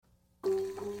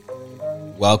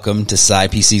Welcome to Side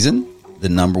Piece Season, the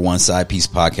number one side piece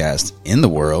podcast in the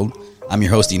world. I'm your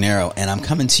host, Dinero, and I'm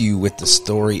coming to you with the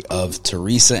story of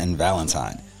Teresa and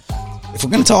Valentine. If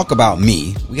we're going to talk about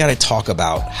me, we got to talk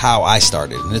about how I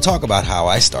started. And to talk about how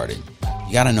I started,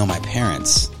 you got to know my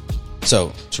parents.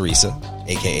 So, Teresa,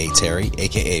 a.k.a. Terry,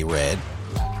 a.k.a. Red,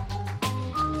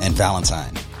 and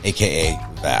Valentine, a.k.a.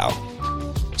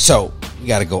 Val. So, we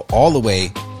got to go all the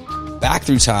way back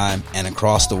through time and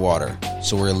across the water.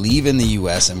 So we're leaving the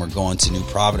U.S. and we're going to New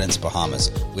Providence, Bahamas,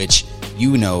 which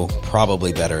you know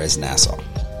probably better as Nassau.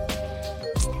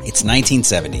 It's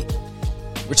 1970.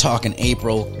 We're talking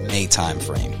April, May time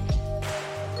frame.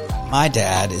 My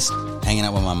dad is hanging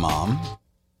out with my mom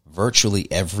virtually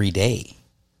every day.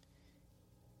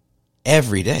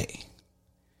 Every day.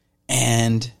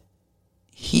 And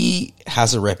he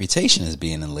has a reputation as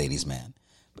being a ladies' man.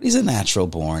 But he's a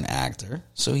natural-born actor,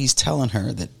 so he's telling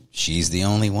her that she's the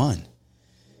only one.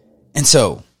 And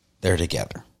so, they're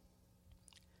together.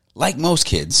 Like most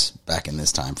kids back in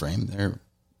this time frame, they're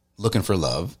looking for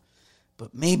love,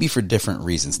 but maybe for different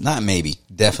reasons. Not maybe,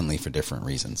 definitely for different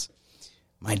reasons.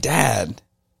 My dad,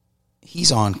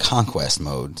 he's on conquest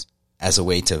mode as a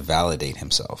way to validate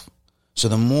himself. So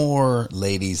the more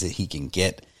ladies that he can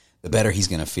get, the better he's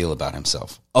going to feel about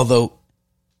himself. Although,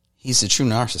 he's a true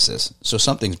narcissist, so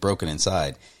something's broken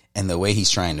inside, and the way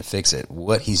he's trying to fix it,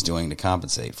 what he's doing to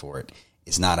compensate for it,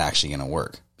 is not actually going to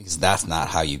work, because that's not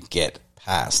how you get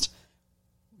past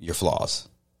your flaws.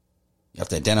 You have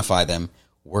to identify them,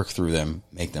 work through them,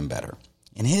 make them better.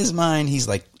 In his mind, he's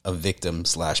like a victim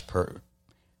slash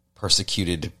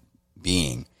persecuted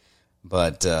being,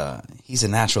 but he's a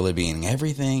natural being,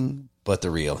 everything but the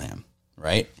real him,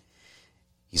 right?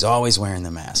 He's always wearing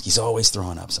the mask. He's always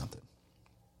throwing up something.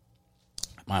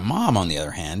 My mom, on the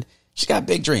other hand, she's got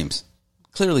big dreams,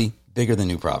 clearly bigger than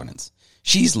New Providence.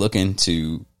 She's looking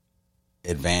to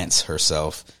advance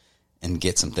herself and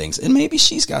get some things. And maybe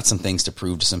she's got some things to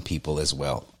prove to some people as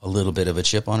well. A little bit of a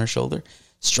chip on her shoulder,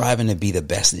 striving to be the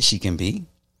best that she can be.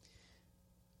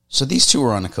 So these two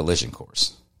are on a collision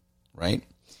course, right?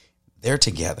 They're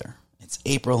together. It's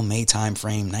April, May time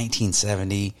frame,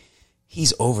 1970.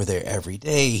 He's over there every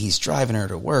day. He's driving her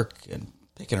to work and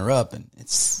picking her up. And it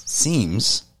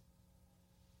seems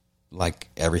like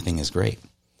everything is great.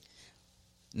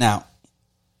 Now,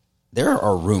 there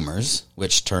are rumors,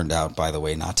 which turned out, by the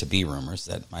way, not to be rumors,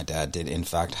 that my dad did, in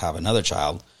fact, have another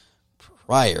child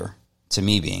prior to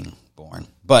me being born.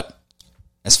 But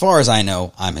as far as I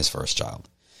know, I'm his first child.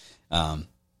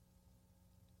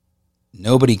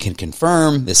 Nobody can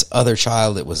confirm this other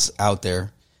child that was out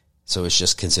there, so it's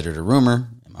just considered a rumor,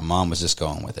 and my mom was just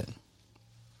going with it.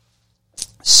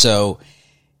 So,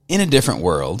 in a different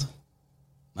world,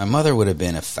 my mother would have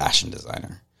been a fashion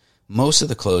designer. Most of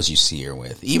the clothes you see her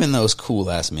with, even those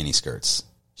cool-ass miniskirts,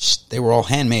 they were all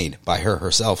handmade by her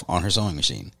herself on her sewing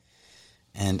machine.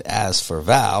 And as for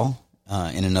Val,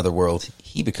 in another world,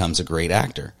 he becomes a great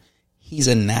actor. He's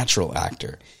a natural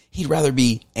actor. He'd rather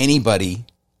be anybody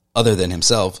other than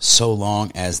himself, so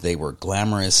long as they were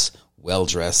glamorous,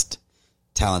 well-dressed,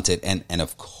 talented, and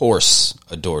of course,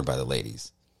 adored by the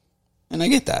ladies. And I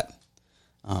get that.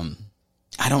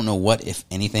 I don't know what, if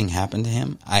anything, happened to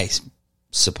him. I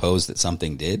suppose that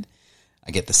something did.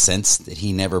 I get the sense that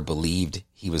he never believed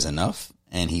he was enough,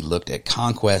 and he looked at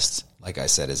conquest, like I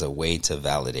said, as a way to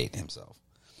validate himself.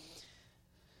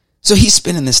 So he's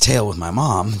spinning this tale with my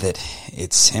mom that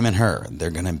it's him and her.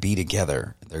 They're going to be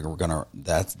together.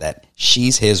 That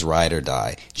she's his ride or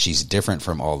die. She's different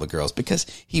from all the girls because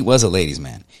he was a ladies'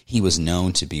 man. He was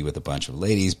known to be with a bunch of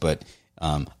ladies, but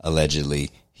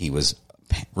allegedly he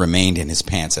remained in his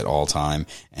pants at all time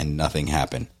and nothing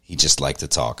happened. He just liked to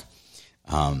talk.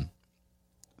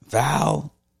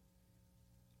 Val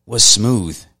was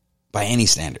smooth by any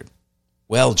standard.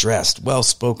 Well-dressed,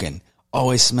 well-spoken,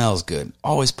 always smells good,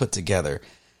 always put together.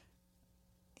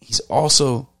 He's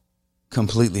also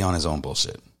completely on his own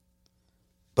bullshit.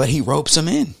 But he ropes him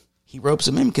in. He ropes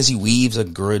him in because he weaves a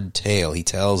good tale. He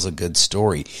tells a good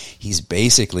story. He's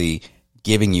basically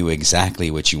giving you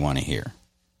exactly what you want to hear.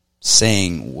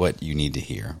 Saying what you need to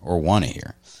hear or want to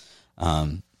hear.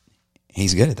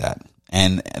 He's good at that.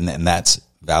 And that's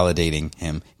validating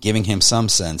him, giving him some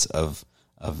sense of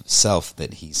self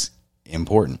that he's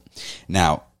important.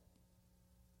 Now,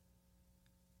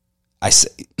 I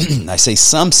say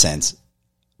some sense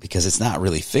because it's not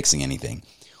really fixing anything.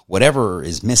 Whatever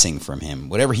is missing from him,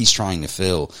 whatever he's trying to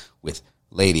fill with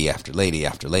lady after lady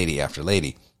after lady after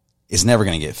lady is never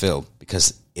going to get filled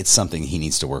because it's something he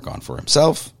needs to work on for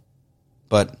himself.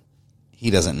 But he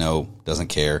doesn't know, doesn't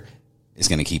care, is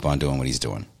going to keep on doing what he's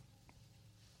doing.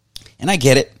 And I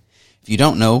get it. If you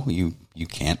don't know, you you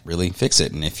can't really fix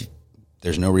it. And if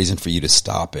there's no reason for you to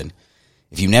stop, and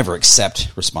if you never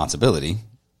accept responsibility,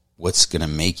 what's going to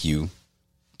make you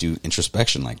do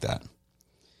introspection like that?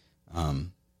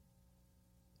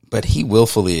 But he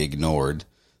willfully ignored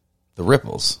the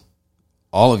ripples.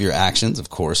 All of your actions, of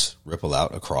course, ripple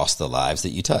out across the lives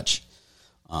that you touch.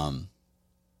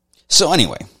 So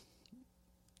anyway,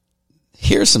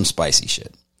 here's some spicy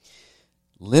shit.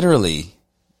 Literally,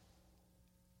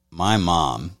 my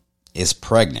mom is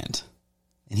pregnant,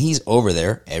 and he's over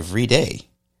there every day,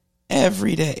 and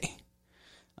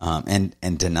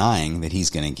denying that he's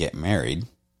going to get married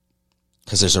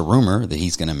because there's a rumor that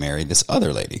he's going to marry this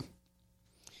other lady.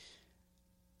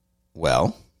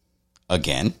 Well,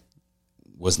 again,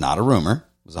 was not a rumor,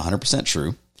 was 100%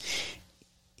 true.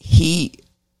 He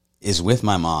is with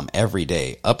my mom every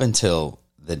day up until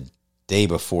the day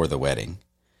before the wedding.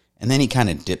 And then he kind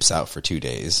of dips out for 2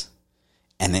 days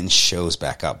and then shows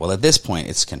back up. Well, at this point,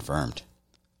 it's confirmed.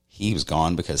 He was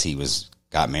gone because he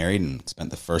got married and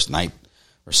spent the first night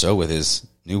or so with his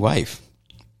new wife.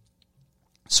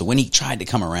 So when he tried to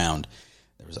come around,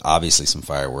 there was obviously some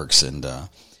fireworks, and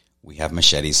we have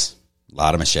machetes, a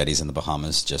lot of machetes in the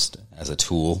Bahamas, just as a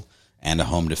tool and a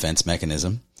home defense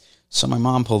mechanism. So my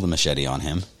mom pulled a machete on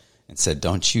him and said,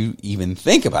 "Don't you even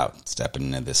think about stepping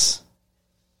into this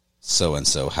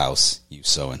so-and-so house, you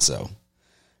so-and-so."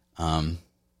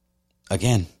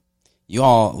 Again, you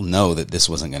all know that this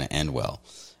wasn't going to end well.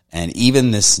 And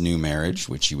even this new marriage,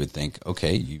 which you would think,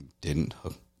 okay, you didn't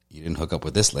hook up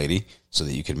with this lady so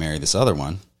that you could marry this other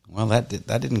one. Well, that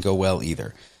didn't go well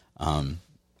either.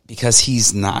 Because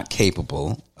he's not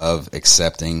capable of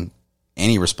accepting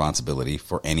any responsibility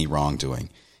for any wrongdoing.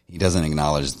 He doesn't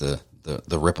acknowledge the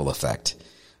ripple effect.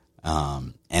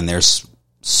 And there's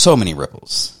so many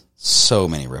ripples. So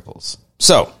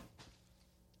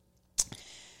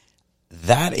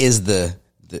that is the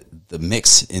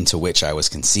mix into which I was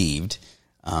conceived.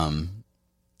 But,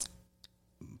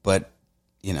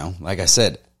 like I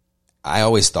said,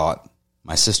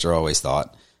 my sister always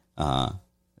thought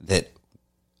that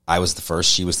I was the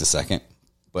first, she was the second.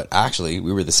 But actually,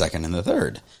 we were the second and the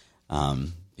third.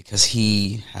 Because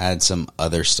he had some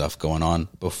other stuff going on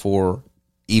before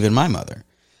even my mother.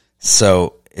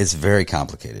 So it's very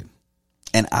complicated.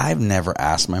 And I've never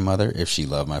asked my mother if she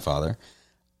loved my father,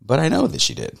 but I know that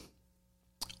she did.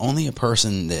 Only a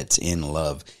person that's in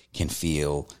love can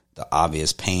feel the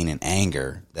obvious pain and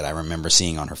anger that I remember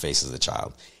seeing on her face as a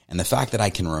child. And the fact that I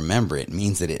can remember it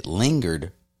means that it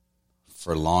lingered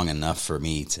for long enough for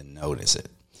me to notice it.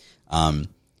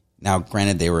 Now,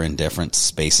 granted, they were in different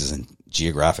spaces and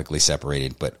geographically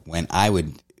separated, but when I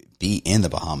would be in the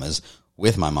Bahamas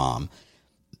with my mom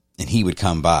and he would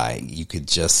come by, you could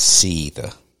just see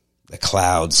the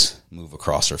clouds move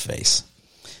across her face.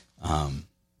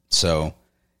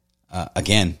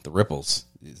 Again, the ripples.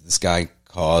 This guy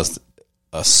caused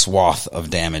a swath of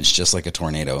damage, just like a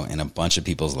tornado, in a bunch of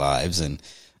people's lives, and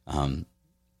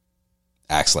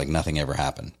acts like nothing ever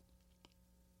happened.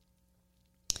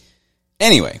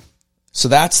 Anyway, so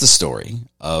that's the story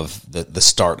of the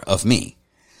start of me.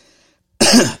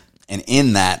 And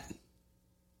in that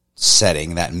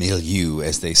setting, that milieu,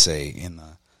 as they say in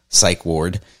the psych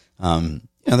ward,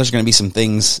 there's going to be some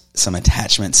things, some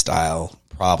attachment style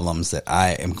problems that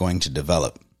I am going to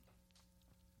develop.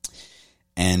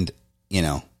 And,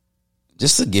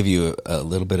 just to give you a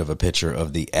little bit of a picture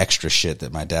of the extra shit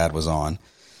that my dad was on,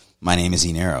 my name is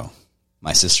Inero.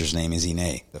 My sister's name is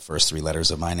Ine, the first 3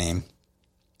 letters of my name.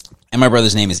 And my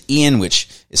brother's name is Ian, which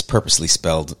is purposely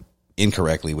spelled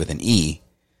incorrectly with an E,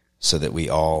 so that we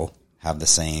all have the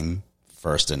same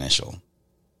first initial.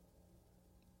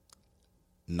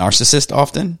 Narcissist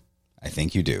often? I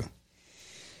think you do.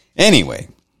 Anyway,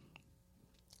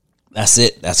 that's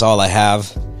it. That's all I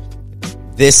have.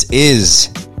 This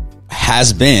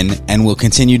has been, and will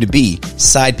continue to be,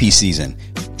 Side Piece season.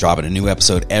 Dropping a new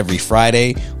episode every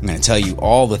Friday. I'm going to tell you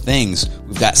all the things.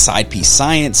 We've got Side Piece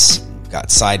science. We've got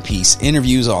Side Piece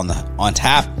interviews on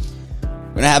tap. We're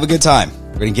going to have a good time.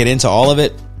 We're going to get into all of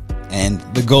it. And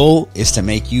the goal is to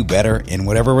make you better in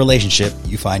whatever relationship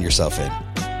you find yourself in.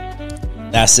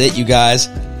 That's it, you guys.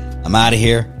 I'm out of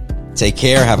here. Take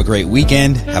care. Have a great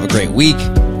weekend. Have a great week.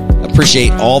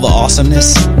 Appreciate all the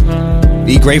awesomeness.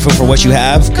 Be grateful for what you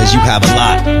have, because you have a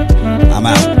lot. I'm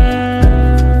out.